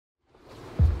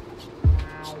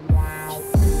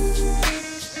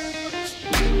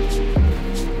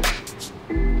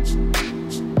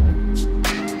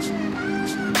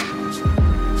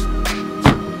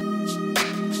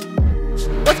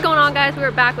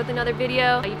we're back with another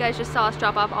video. You guys just saw us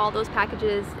drop off all those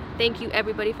packages. Thank you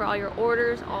everybody for all your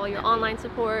orders, all your online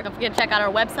support. Don't forget to check out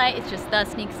our website. It's just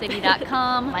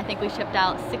thesneakcity.com. I think we shipped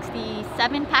out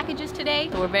 67 packages today.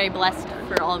 So we're very blessed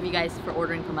for all of you guys for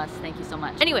ordering from us. Thank you so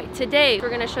much. Anyway, today we're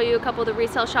gonna show you a couple of the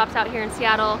resale shops out here in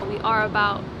Seattle. We are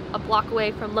about a block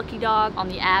away from Lucky Dog. On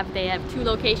the Ave, they have 2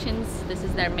 locations. This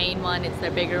is their main one. It's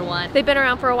their bigger one. They've been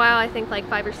around for a while, I think like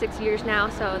 5 or 6 years now.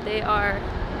 So they are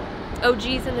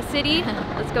OGs in the city.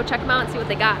 Let's go check them out and see what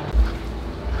they got.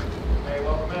 Hey,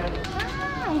 welcome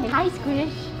in. Hi,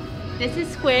 Squish. This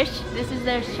is Squish. This is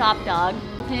their shop dog.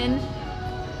 Pin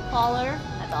collar.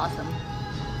 That's awesome.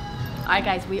 Alright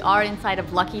guys, we are inside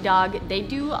of Lucky Dog. They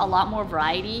do a lot more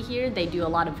variety here. They do a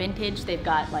lot of vintage. They've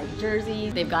got like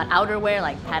jerseys. They've got outerwear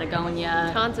like Patagonia,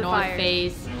 tons of North fire.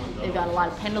 Face. They've got a lot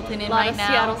of Pendleton in A lot right of now.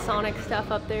 Seattle Sonic stuff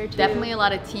up there too. Definitely a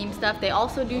lot of team stuff. They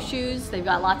also do shoes. They've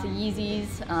got lots of Yeezys,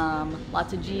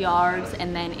 lots of GRs,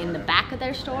 and then in the back of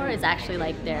their store is actually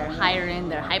like their higher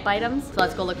end, their hype items. So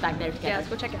let's go look back there together. Yeah, let's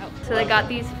go check it out. So they got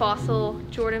these Fossil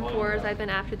Jordan 4s. I've been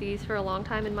after these for a long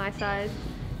time in my size.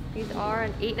 These are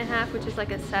an 8.5, which is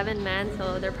like a 7 men,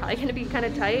 so they're probably gonna be kind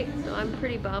of tight. So I'm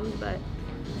pretty bummed, but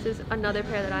this is another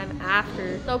pair that I'm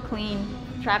after. So clean.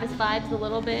 Travis vibes a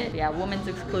little bit. Yeah, women's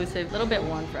exclusive. A little bit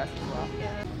worn for us as well.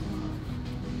 Yeah.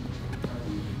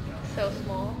 So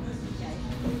small.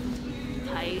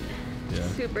 Tight. Yeah.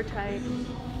 Super tight.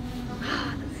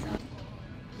 That's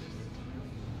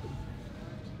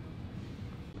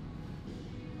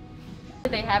so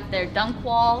They have their dunk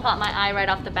wall. Caught my eye right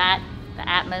off the bat. The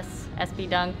Atmos SB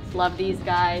Dunks. Love these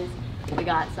guys. We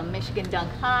got some Michigan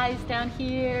Dunk Highs down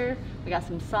here. We got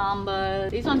some Sambas.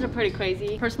 These ones are pretty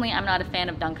crazy. Personally, I'm not a fan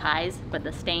of Dunk Highs, but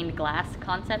the stained glass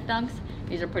concept dunks,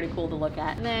 these are pretty cool to look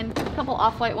at. And then a couple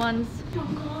off-white ones.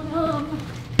 Dunk on them.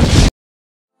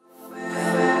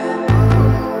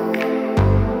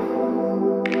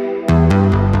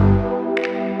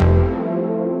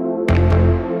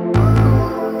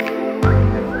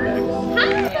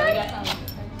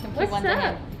 What's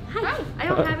up? Hi. I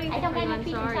don't have anything. I don't for you, have I'm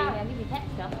any sorry. I'll give you pet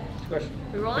stuff. Squish.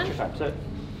 We rolling? Take your time, sit.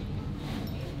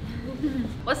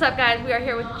 What's up guys? We are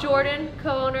here with Jordan,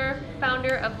 co-owner,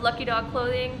 founder of Lucky Dog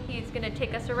Clothing. He's gonna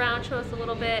take us around, show us a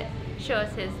little bit, show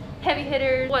us his heavy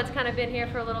hitters, what's kind of been here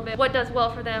for a little bit, what does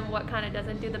well for them, what kind of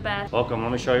doesn't do the best. Welcome,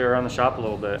 let me show you around the shop a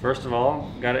little bit. First of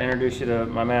all, got to introduce you to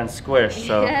my man Squish.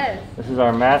 So Yes. This is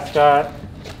our mascot,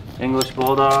 English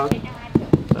Bulldog.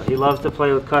 So he loves to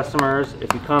play with customers.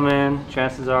 If you come in,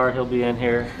 chances are he'll be in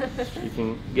here. You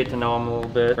can get to know him a little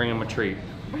bit, bring him a treat.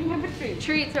 Bring him a treat.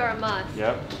 Treats are a must.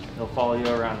 Yep, he'll follow you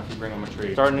around if you bring him a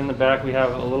treat. Starting in the back, we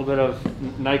have a little bit of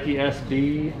Nike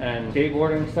SB and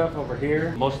skateboarding stuff over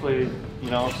here. Mostly, you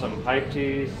know, some hype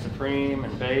tees, Supreme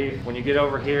and Babe. When you get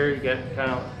over here, you get kind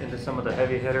of into some of the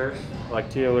heavy hitters. Like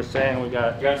Tia was saying, we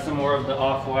got some more of the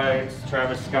Off-Whites,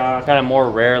 Travis Scott, kind of more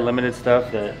rare, limited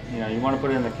stuff that, you know, you want to put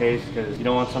it in the case because you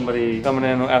don't want somebody coming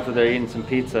in after they're eating some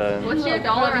pizza. And What's your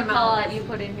dollar amount that you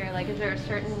put in here? Like, is there a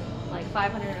certain, like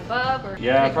 500 and above? Or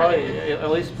yeah,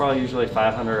 probably usually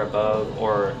 500 above,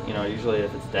 or you know, usually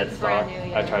if it's dead stock, brand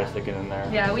new, yeah. I try to stick it in there.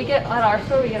 Yeah, we get, at our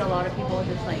store, we get a lot of people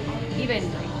just like, even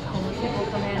like homeless people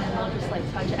come in and they'll just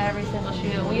like touch every single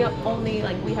shoe. We only,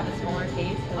 like, we have a smaller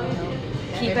case, so we don't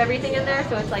keep everything in there,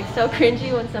 so it's like so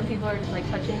cringy when some people are just like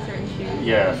touching certain shoes.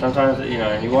 Yeah, sometimes, you know,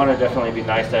 and you want to definitely be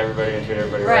nice to everybody and treat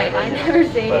everybody right. Right, I never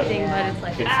say anything, but it's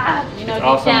like, You know, deep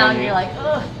awesome down, you're like,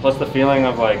 ugh. Plus the feeling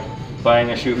of like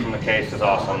buying a shoe from the case is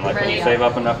awesome. Like when you Right. save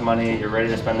up enough money, you're ready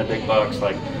to spend the big bucks.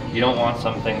 Like you don't want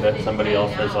something that somebody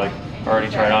else has like already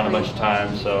tried on a bunch of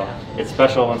times. So it's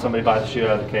special when somebody buys a shoe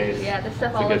out of the case. yeah, this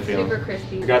stuff It's a all good looks feeling. super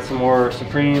crispy. We got some more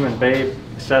Supreme and Babe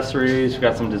accessories. We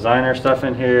got some designer stuff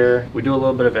in here. We do a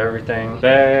little bit of everything.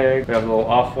 Bag. We have a little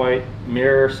off-white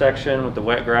mirror section with the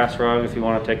wet grass rug if you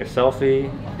want to take a selfie.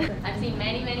 I've seen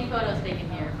many, many photos taken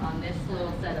here on this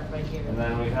little setup right here. And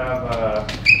then we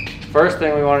have first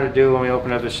thing we wanted to do when we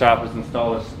opened up the shop was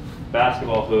install this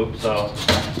basketball hoop. So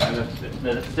and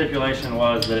the stipulation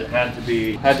was that it had to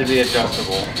be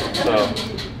adjustable. So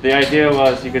the idea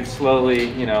was you could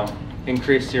slowly, you know,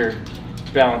 increase your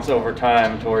balance over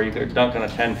time to where you could dunk on a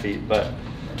 10 feet, but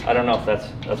I don't know if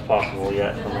that's possible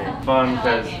yet for me. Fun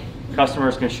because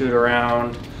customers can shoot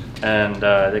around and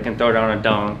they can throw down a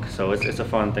dunk, so it's a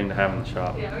fun thing to have in the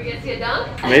shop. Yeah, are we gonna see a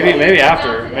dunk? Maybe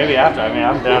after. I mean,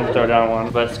 I'm down to throw down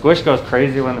one, but Squish goes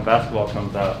crazy when the basketball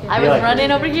comes out. I was running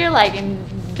over here like and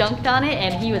dunked on it,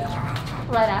 and he was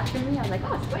right after me. I was like,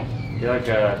 oh, Squish. He like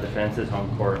defends his home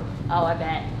court. Oh, I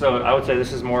bet. So I would say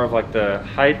this is more of like the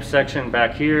hype section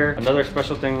back here. Another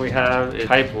special thing we have is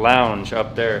hype lounge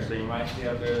up there. So you might see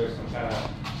up there there's some kind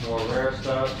of more rare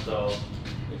stuff. So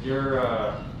If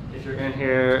you're in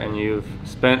here and you've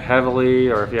spent heavily,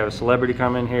 or if you have a celebrity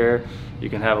come in here, you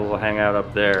can have a little hangout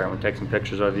up there, and we'll take some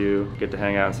pictures of you, get to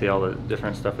hang out and see all the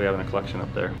different stuff we have in the collection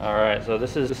up there. All right, so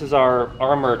this is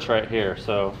our merch right here.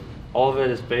 So all of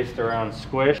it is based around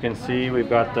Squish. You can see we've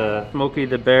got the Smokey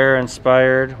the Bear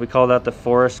inspired. We call that the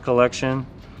Forest Collection,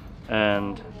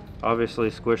 and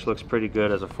obviously Squish looks pretty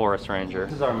good as a forest ranger.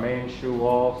 This is our main shoe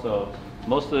wall, so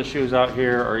most of the shoes out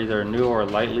here are either new or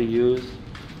lightly used.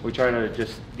 We try to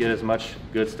just get as much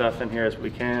good stuff in here as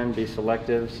we can, be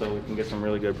selective so we can get some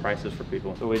really good prices for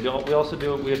people. So we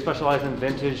specialize in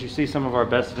vintage. You see some of our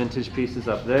best vintage pieces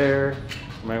up there.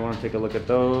 You might want to take a look at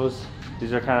those.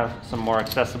 These are kind of some more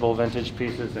accessible vintage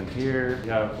pieces in here. You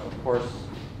have, of course,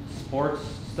 sports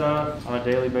stuff. On a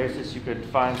daily basis, you could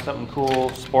find something cool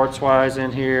sports-wise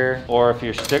in here. Or if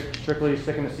you're strictly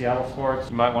sticking to Seattle sports,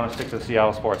 you might want to stick to the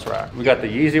Seattle sports rack. We got the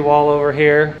Yeezy wall over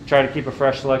here. Try to keep a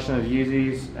fresh selection of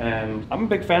Yeezys, and I'm a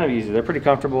big fan of Yeezy. They're pretty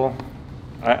comfortable.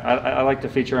 I like to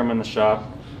feature them in the shop.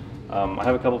 I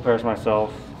have a couple pairs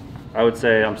myself. I would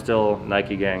say I'm still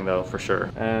Nike gang though, for sure.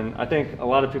 And I think a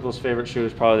lot of people's favorite shoe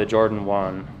is probably the Jordan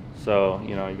 1. So,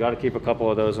 you know, you got to keep a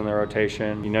couple of those in the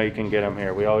rotation. You know you can get them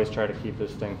here. We always try to keep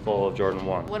this thing full of Jordan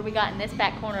 1. What do we got in this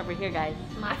back corner over here, guys?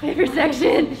 My favorite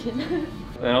section.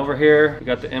 And over here, you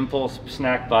got the impulse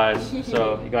snack buys.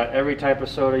 So you got every type of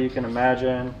soda you can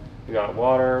imagine. We got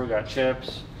water, we got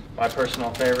chips. My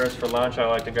personal favorites for lunch, I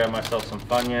like to grab myself some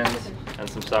Funyuns and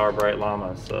some Sour Bright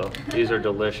Llamas. So these are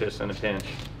delicious in a pinch.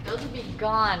 Those would be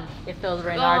gone if those were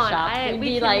in our shop. We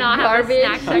be could like not garbage.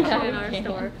 have a snack section in our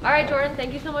store. All right, Jordan,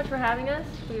 thank you so much for having us.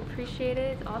 We appreciate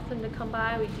it. It's awesome to come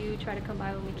by. We do try to come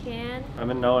by when we can. I've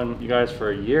been knowing you guys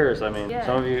for years. I mean,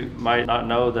 some of you might not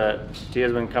know that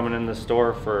Tia's been coming in the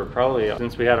store for probably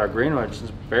since we had our Greenwood, since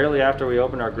barely after we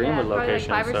opened our Greenwood location.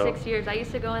 Like 5 or 6 years. I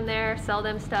used to go in there, sell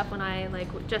them stuff when I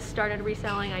just started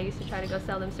reselling. I used to try to go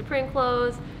sell them Supreme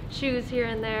clothes, shoes here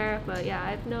and there. But yeah,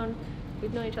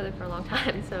 we've known each other for a long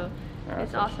time, so.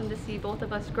 It's awesome to see both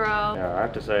of us grow. Yeah, I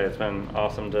have to say it's been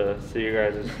awesome to see you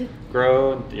guys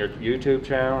grow. Your YouTube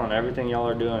channel and everything y'all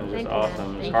are doing is just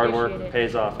awesome. It's hard work,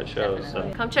 pays off, it shows. So.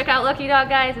 Come check out Lucky Dog,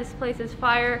 guys. This place is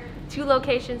fire. 2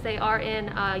 locations. They are in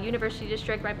University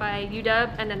District right by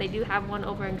UW, and then they do have one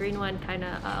over in Greenwood, kind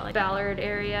of like Ballard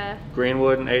area.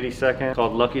 Greenwood and 82nd,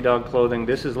 called Lucky Dog Clothing.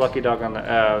 This is Lucky Dog on the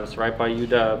Avs, right by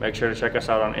UW. Make sure to check us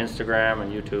out on Instagram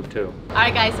and YouTube too. All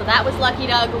right, guys, so that was Lucky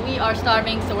Dog. We are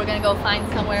starving, so we're gonna go find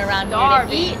somewhere around here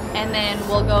to eat, and then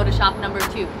we'll go to shop number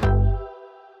 2.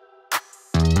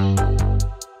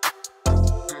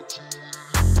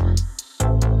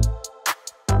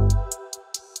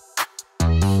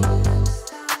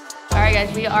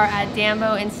 Guys, we are at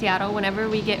Dambo in Seattle. Whenever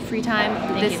we get free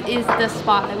time, this is the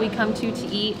spot that we come to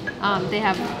eat. They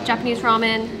have Japanese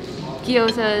ramen,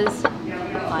 gyozas.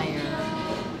 Fire.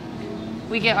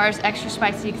 We get ours extra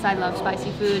spicy because I love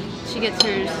spicy food. She gets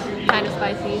hers kind of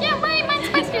spicy. Yeah, right, mine's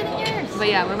spicier than yours. But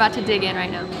yeah, we're about to dig in right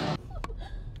now.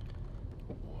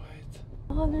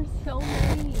 Oh, there's so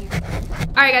many.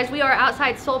 Alright guys, we are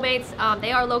outside Solemates.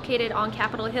 They are located on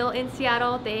Capitol Hill in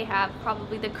Seattle. They have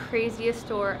probably the craziest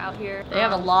store out here. They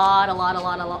have a lot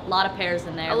of pairs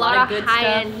in there. A lot of good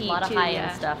high-end stuff, heat a lot of too,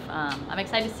 high-end stuff. I'm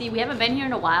excited to see. We haven't been here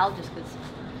in a while just because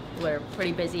we're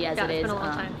pretty busy as it is. It's been a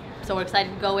long time. So we're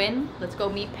excited to go in. Let's go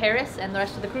meet Paris and the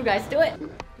rest of the crew, guys. Do it.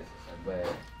 But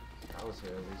I was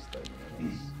here at least 30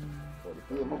 minutes.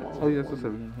 Oh, yes, that's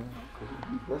it.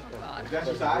 That's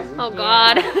your size? Oh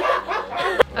god.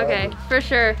 Okay, for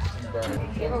sure.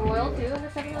 You have a Royal too in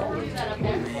the second one? Is that up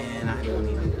there? And I don't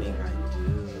even think I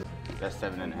do. That's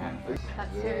 7.5.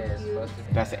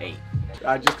 That's an 8.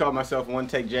 I just called myself One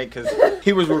Take Jake because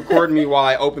he was recording me while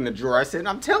I opened the drawer. I said,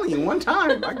 I'm telling you, one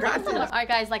time, I got this. All right,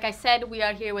 guys, like I said, we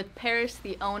are here with Paris,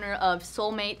 the owner of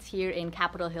Solemates here in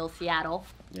Capitol Hill, Seattle.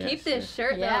 Yes, Keep this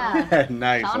shirt though. Yeah.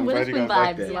 Nice. Tom I'm ready to Witherspoon go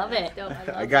like vibes. that. Love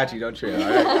it. I got you. Don't trip. All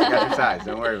right? I got your size.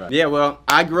 Don't worry about it. Yeah, well,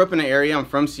 I grew up in the area. I'm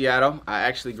from Seattle. I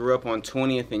actually grew up on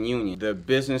 20th and Union. The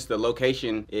business, the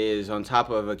location is on top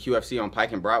of a QFC on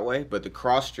Pike and Broadway, but the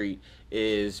cross street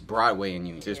is Broadway and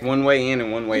Union. There's one way in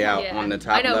and one way out on the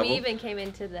top level. I know, we even came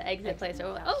into the exit place, so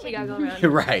we're like, oh, we gotta go around.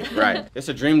 Right. It's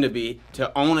a dream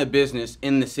to own a business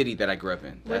in the city that I grew up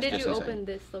in. When did you open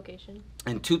this location?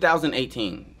 In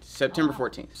 2018, September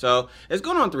 14th. So it's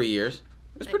going on 3 years.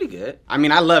 It's pretty good. I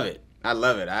mean, I love it. I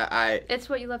love it. It's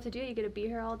what you love to do. You get to be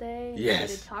here all day. Yes. You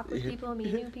get to talk with people,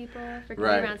 meet new people, freaking be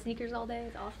around sneakers all day.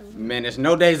 It's awesome. Man, there's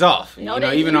no days off. No you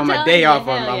know, days even on my day off,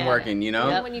 I'm working, you know?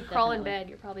 Yep. When you crawl in bed,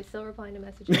 you're probably still replying to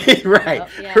messages. Right.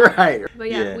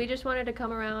 But yeah, we just wanted to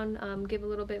come around, give a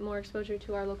little bit more exposure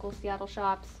to our local Seattle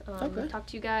shops, talk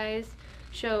to you guys,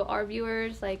 show our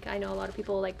viewers, like I know a lot of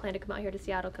people like plan to come out here to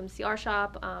Seattle, come see our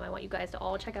shop. I want you guys to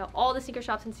all check out all the sneaker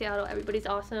shops in Seattle. Everybody's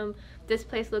awesome. This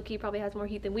place, low-key, probably has more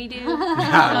heat than we do. No.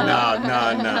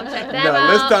 Come check them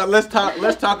out. Let's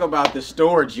talk about the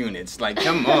storage units. Like,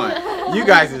 come on, you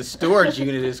guys' storage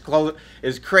unit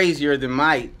is crazier than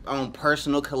my own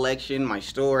personal collection, my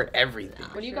store, everything.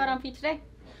 What do you got on feet today?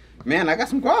 Man, I got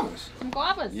some guavas. Some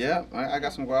guavas. Yeah, I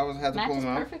got some guavas. I had to pull Matches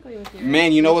them out. perfectly with you.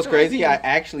 Man, you know what's crazy? I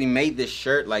actually made this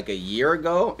shirt like a year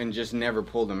ago and just never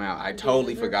pulled them out. I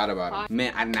totally forgot about it.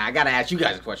 Man, I gotta ask you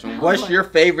guys a question. What's your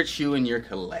favorite shoe in your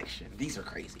collection? These are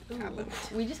crazy. I love it.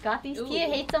 We just got these. Tia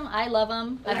hates them. I love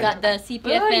them. I've got the CPFN.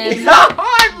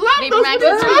 I Baby love Max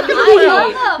those. I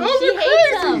love them. Those She are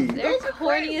hates crazy. them. They're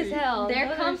corny as hell. They're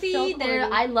Those are comfy. so They're.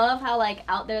 corny. I love how like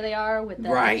out there they are with the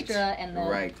extra and the.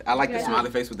 Right. I like the Yeah.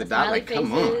 smiley face with the The dot. smiley Like, come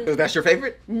faces. on. That's your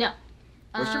favorite? No.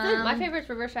 What's your favorite? My favorite's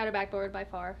reverse shadow backboard by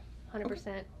far,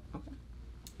 100%.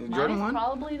 Jordan Mine is 1?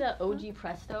 probably the OG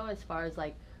Presto as far as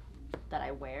like that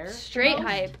I wear. Straight most.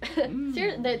 hype.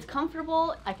 Seriously, it's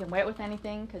comfortable. I can wear it with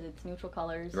anything because it's neutral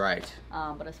colors. Right.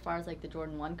 But as far as like the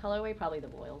Jordan 1 colorway, probably the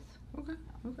Boils. Okay.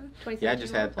 27. Yeah,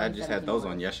 I just had those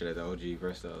on yesterday, the OG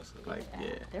Prestos. Like,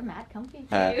 yeah. They're mad comfy.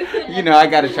 You know, I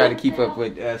gotta try to keep up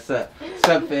with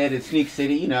Subfed and Sneak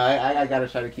City. You know, I gotta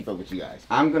try to keep up with you guys.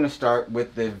 I'm gonna start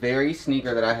with the very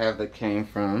sneaker that I have that came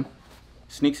from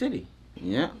Sneak City.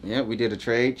 Yeah, we did a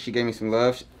trade. She gave me some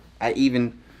love. I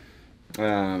think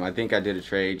I did a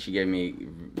trade. She gave me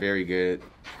very good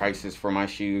prices for my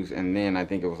shoes, and then I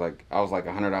think it was like I was like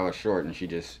 $100 short, and she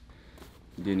just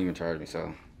didn't even charge me.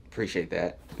 So appreciate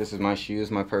that. This is my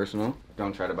shoes, my personal.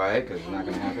 Don't try to buy it because it's not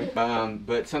gonna happen.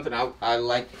 But something I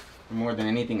like more than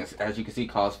anything is, as you can see,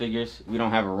 Carl's figures. We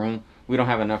don't have a room. We don't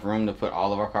have enough room to put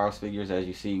all of our Carl's figures. As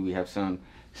you see, we have some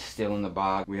still in the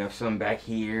box. We have some back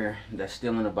here that's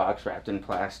still in the box wrapped in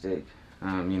plastic.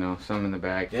 You know, some in the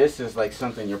back. This is like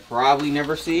something you'll probably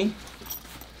never see.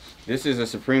 This is a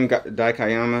Supreme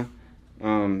Daikayama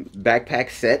backpack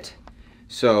set.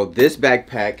 So this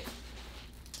backpack,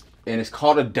 and it's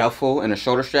called a duffel and a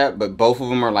shoulder strap, but both of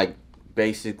them are like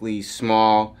basically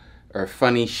small or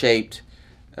funny shaped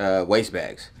waist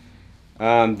bags.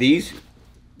 These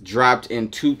dropped in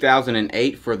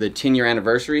 2008 for the 10-year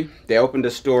anniversary. They opened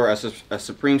a store, a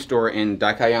Supreme store in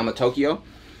Daikayama, Tokyo.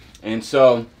 And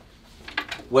so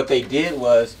what they did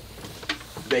was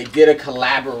they did a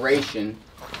collaboration.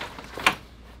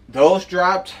 Those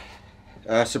dropped,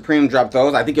 Supreme dropped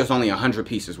those. I think it was only 100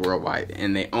 pieces worldwide,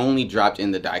 and they only dropped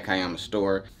in the Daikayama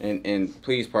store. And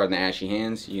please pardon the ashy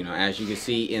hands. You know, as you can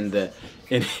see in her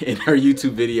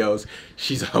YouTube videos,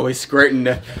 she's always squirting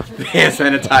the hand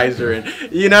sanitizer,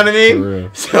 and you know what I mean. For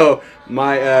real. So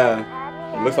my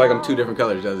it looks like I'm two different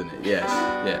colors, doesn't it? Yes.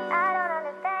 Yeah.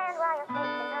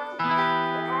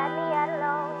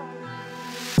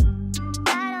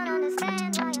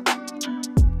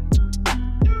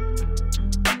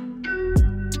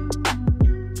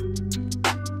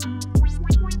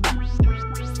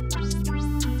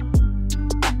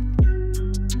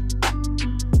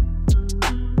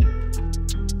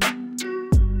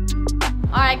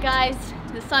 Alright guys,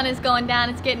 the sun is going down,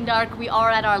 it's getting dark. We are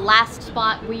at our last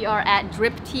spot. We are at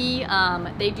Drip Tea.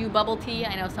 They do bubble tea.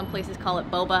 I know some places call it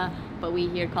boba, but we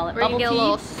here call it We're bubble gonna tea. get a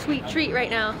little sweet treat right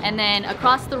now. And then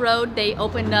across the road, they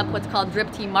opened up what's called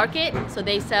Drip Tea Market. So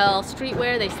they sell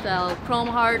streetwear, they sell chrome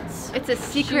hearts. It's a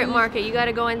secret shoes. market. You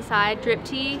gotta go inside Drip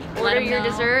Tea, order 'em your know.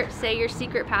 dessert, say your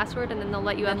secret password, and then they'll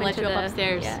let you And up let into you up the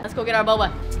upstairs. Yeah. Let's go get our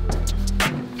boba.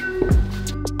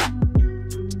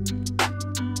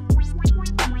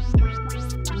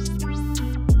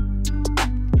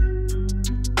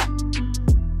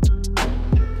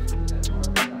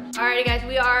 Alrighty guys,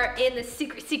 we are in the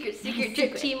secret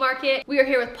Drip Tea market. We are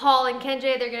here with Paul and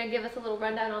Kenjay. They're gonna give us a little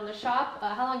rundown on the shop.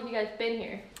 How long have you guys been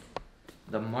here?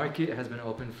 The market has been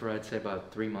open for, I'd say,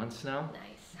 about 3 months now.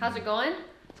 Nice. How's it going?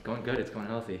 It's going good, it's going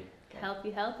healthy.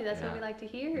 Healthy. That's what Yeah. we like to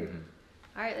hear.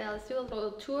 All right, now let's do a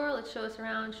little tour. Let's show us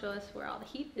around, show us where all the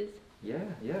heat is. Yeah.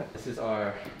 This is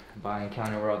our buying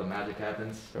counter where all the magic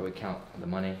happens, where we count the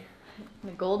money.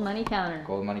 The gold money counter.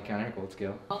 Gold money counter, gold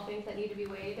scale. All things that need to be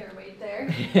weighed are weighed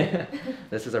there.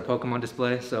 This is our Pokemon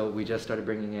display, so we just started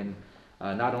bringing in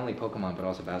not only Pokemon, but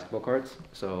also basketball cards.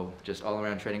 So just all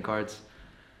around trading cards.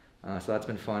 So that's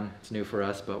been fun. It's new for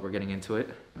us, but we're getting into it.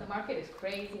 The market is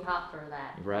crazy hot for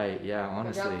that. Right, yeah,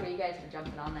 Good job for honestly. you guys for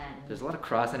jumping on that. There's a lot of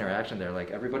cross interaction there.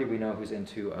 Like everybody we know who's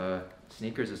into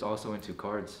sneakers is also into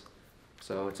cards.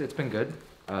 So it's been good.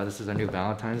 This is our new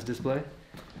Valentine's display.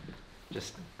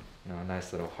 Just, you know, a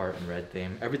nice little heart and red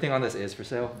theme. Everything on this is for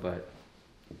sale, but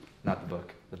not the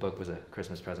book. The book was a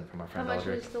Christmas present from our How friend much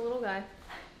Aldrich. is the little guy?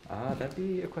 That'd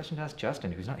be a question to ask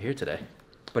Justin, who's not here today.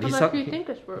 But How he's much do you think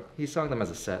it's worth? He's selling them as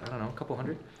a set. I don't know, a couple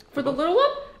hundred. For the little one?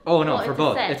 Oh no, Well, for it's a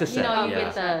both. set. It's a set. You know, you yeah.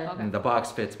 get the- And the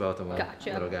box fits both of them.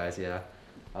 Gotcha. Little guys, yeah.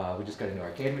 We just got a new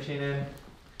arcade machine in.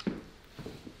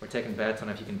 We're taking bets on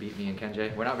if you can beat me and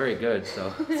Kenjay. We're not very good,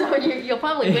 so. So you'll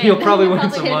probably win. You'll probably win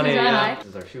Probably some hit money. his Yeah. eye. This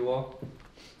is our shoe wall.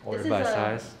 Ordered This by is a-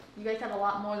 size. You guys have a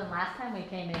lot more than last time we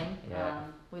came in. Yeah.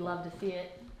 We love to see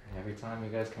it. Every time you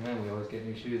guys come in, we always get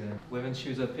new shoes in. Women's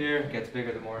shoes up here, gets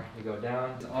bigger the more you go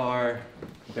down. Our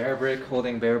bear brick,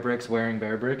 holding bear bricks, wearing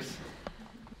bear bricks.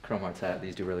 Chrome Hearts hat,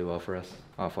 these do really well for us.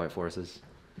 Off-white forces.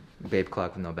 Babe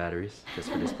clock with no batteries, just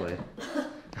for display.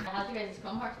 How's you guys'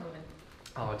 Chrome Hearts moving?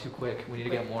 Oh, too quick. We need to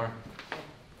get more.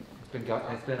 It's been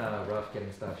rough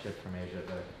getting stuff shipped from Asia,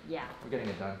 but Yeah. we're getting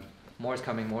it done. More's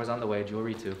coming, more's on the way,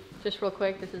 jewelry too. Just real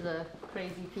quick, this is a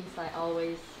crazy piece I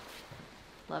always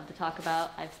love to talk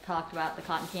about. I've talked about the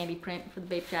cotton candy print for the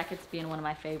Bape jackets being one of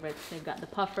my favorites. They've got the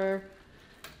puffer,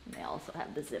 and they also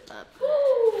have the zip up.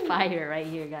 Fire right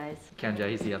here, guys. Kenjay,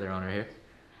 he's the other owner here.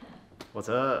 What's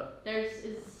up?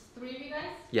 Is 3 of you guys?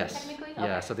 Yes. Technically?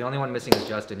 Yeah, Okay. so the only one missing is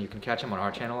Justin. You can catch him on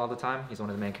our channel all the time. He's one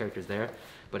of the main characters there.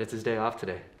 But it's his day off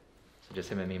today. So just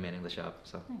him and me manning the shop.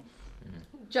 So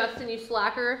Justin, you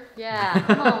slacker. Yeah,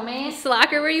 come on, man.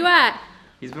 Slacker, where you at?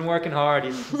 he's been working hard.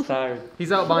 He's tired.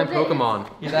 He's out buying Pokemon.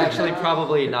 He's actually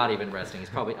probably not even resting. He's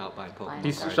probably out buying Pokemon.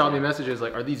 He's cards. shot me messages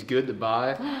like, "Are these good to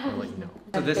buy?" I'm like, "No."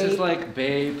 So this is like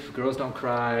Babe, Girls Don't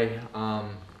Cry,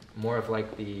 more of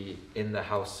like the in the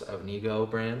House of Nigo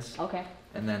brands. Okay.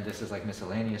 And then this is like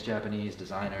miscellaneous Japanese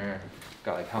designer.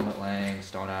 Got like Helmut Lang,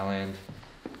 Stone Island.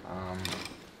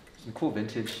 Some cool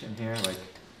vintage in here, like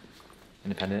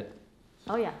independent.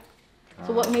 Oh, yeah.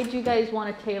 So what made you guys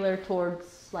want to tailor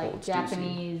towards like Old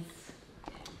Japanese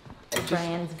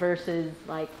brands versus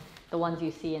like the ones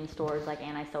you see in stores like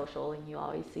Antisocial, and you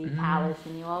always see Palace,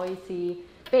 and you always see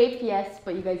Bape, yes,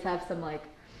 but you guys have some like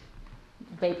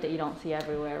Bape that you don't see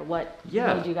everywhere. What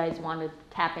Yeah. made you guys want to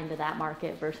tap into that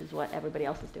market versus what everybody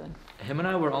else is doing? Him and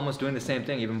I were almost doing the same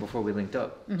thing even before we linked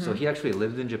up. So he actually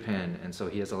lived in Japan, and so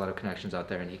he has a lot of connections out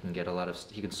there, and he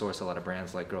can source a lot of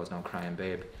brands like Girls Don't Cry and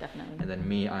Babe. Definitely. And then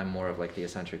me, I'm more of like the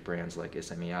eccentric brands like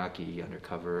Isamiyaki,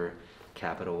 Undercover,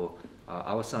 Capital.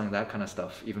 I was selling that kind of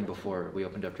stuff even before we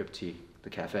opened up Drip Tea, the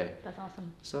cafe. That's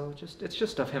awesome. So it's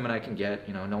just stuff him and I can get.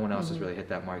 You know, no one else has really hit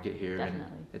that market here, Definitely.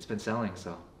 and it's been selling.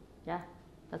 So Yeah,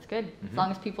 that's good. As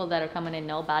long as people that are coming in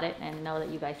know about it and know that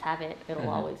you guys have it, it'll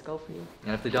always go for you.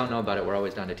 and if they don't know about it, we're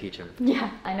always down to teach them.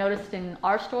 Yeah, I noticed in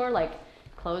our store, like,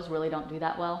 clothes really don't do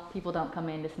that well. People don't come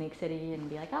into Sneak City and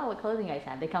be like, oh, what clothing you guys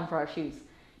have? They come for our shoes.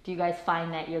 Do you guys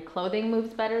find that your clothing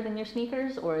moves better than your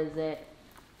sneakers, or is it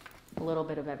a little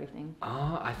bit of everything?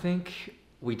 I think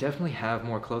we definitely have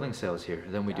more clothing sales here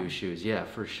than we Yeah. do shoes. Yeah,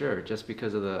 for sure. Just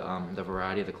because of the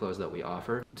variety of the clothes that we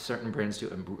offer. Certain brands do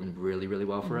really, really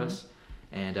well for us.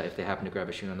 And if they happen to grab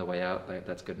a shoe on the way out, like,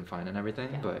 that's good and fine and everything.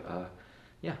 Yeah. But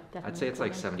yeah, I'd Definitely say it's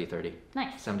like clothing. 70-30.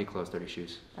 Nice. 70 clothes, 30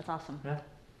 shoes. That's awesome. Yeah.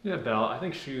 Yeah, Val, I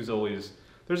think shoes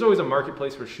there's always a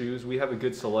marketplace for shoes. We have a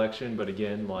good selection, but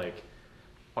again, like,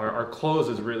 our clothes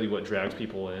is really what drags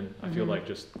people in. I feel like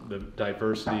just the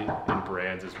diversity in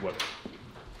brands is what.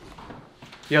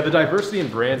 Yeah, the diversity in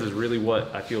brands is really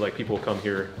what I feel like people come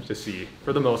here to see,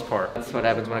 for the most part. That's what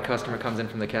happens when a customer comes in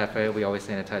from the cafe. We always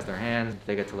sanitize their hands.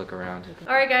 They get to look around.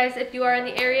 All right, guys, if you are in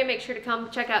the area, make sure to come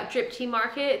check out Drip Tea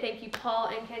Market. Thank you, Paul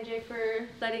and Kenjay, for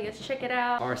letting us check it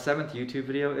out. Our 7th YouTube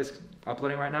video is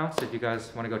uploading right now, so if you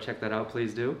guys want to go check that out,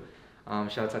 please do.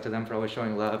 Shouts out to them for always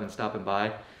showing love and stopping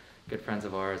by. Good friends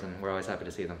of ours, and we're always happy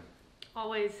to see them.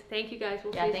 Always. Thank you, guys.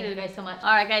 We'll Yeah, see thank you you soon. guys so much.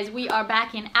 All right, guys, we are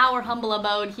back in our humble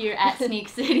abode here at Sneak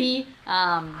City.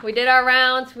 We did our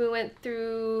rounds. We went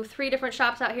through 3 different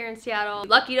shops out here in Seattle.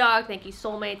 Lucky Dog, thank you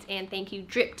Solemates, and thank you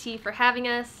Drip Tea for having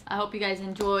us. I hope you guys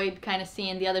enjoyed kind of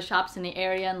seeing the other shops in the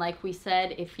area. And like we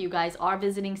said, if you guys are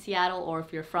visiting Seattle or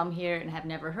if you're from here and have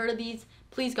never heard of these,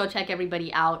 please go check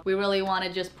everybody out. We really want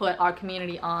to just put our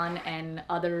community on and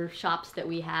other shops that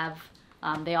we have.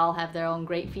 They all have their own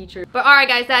great features. But all right,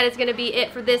 guys, that is going to be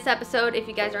it for this episode. If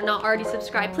you guys are not already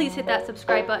subscribed, please hit that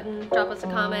subscribe button. Drop us a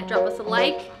comment. Drop us a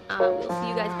like. We'll see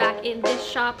you guys back in this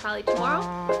shop probably tomorrow.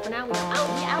 But for now, we are out.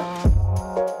 We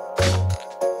out.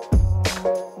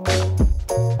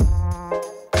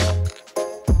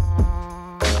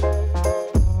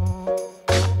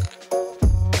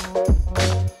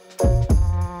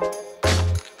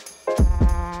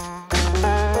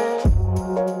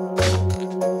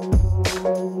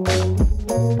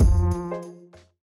 Thank you.